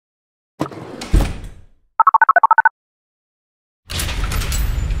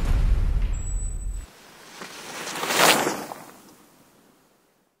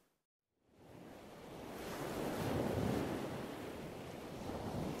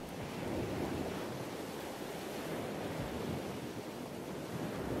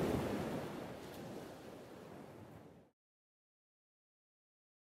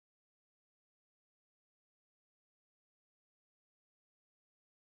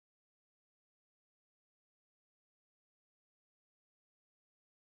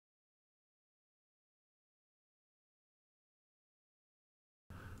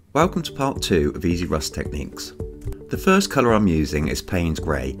Welcome to part 2 of Easy Rust Techniques. The first colour I'm using is Payne's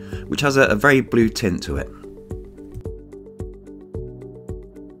Grey, which has a very blue tint to it.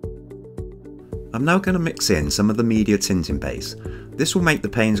 I'm now going to mix in some of the media tinting base. This will make the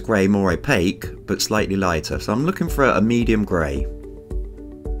Payne's Grey more opaque but slightly lighter, so I'm looking for a medium grey.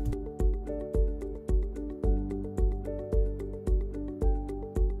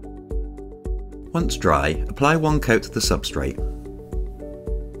 Once dry, apply one coat to the substrate.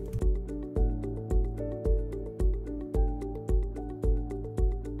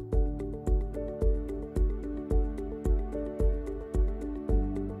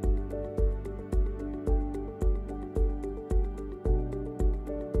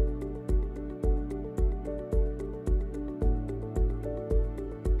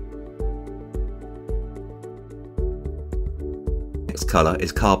 Next colour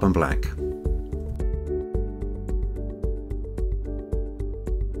is Carbon Black.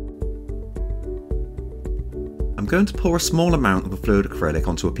 I'm going to pour a small amount of the fluid acrylic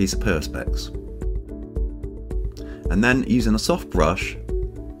onto a piece of perspex. And then, using a soft brush,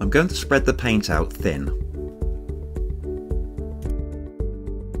 I'm going to spread the paint out thin.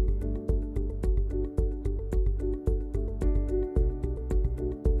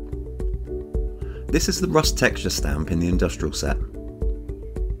 This is the rust texture stamp in the industrial set.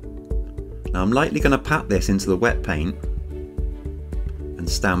 Now I'm lightly going to pat this into the wet paint and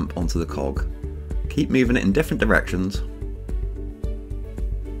stamp onto the cog. Keep moving it in different directions.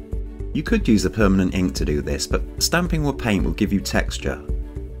 You could use a permanent ink to do this, but stamping with paint will give you texture.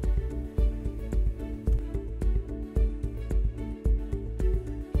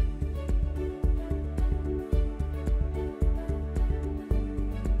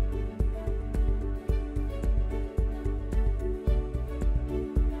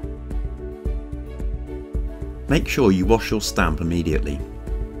 Make sure you wash your stamp immediately.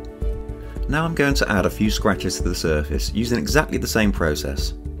 Now I'm going to add a few scratches to the surface using exactly the same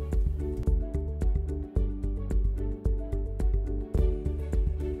process.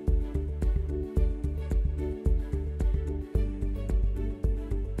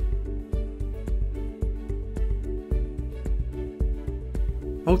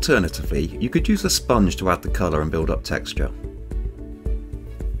 Alternatively, you could use a sponge to add the colour and build up texture.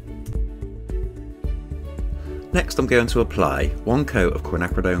 Next I'm going to apply one coat of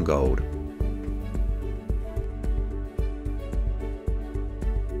quinacridone gold.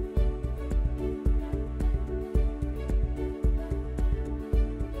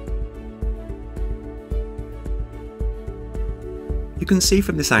 You can see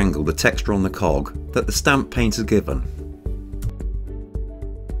from this angle the texture on the cog that the stamp paint is given.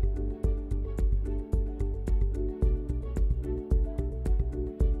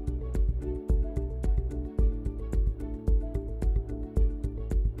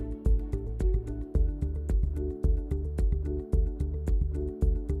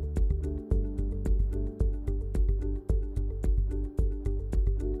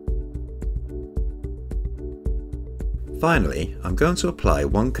 Finally, I'm going to apply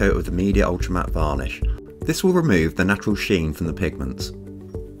one coat of the Media Ultramatte varnish. This will remove the natural sheen from the pigments.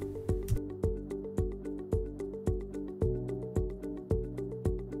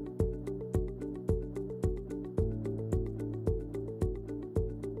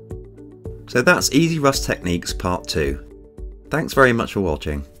 So that's Easy Rust Techniques Part 2. Thanks very much for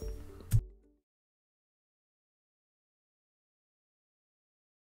watching.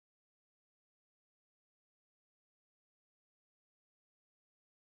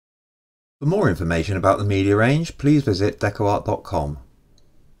 For more information about the media range, please visit Decoart.com.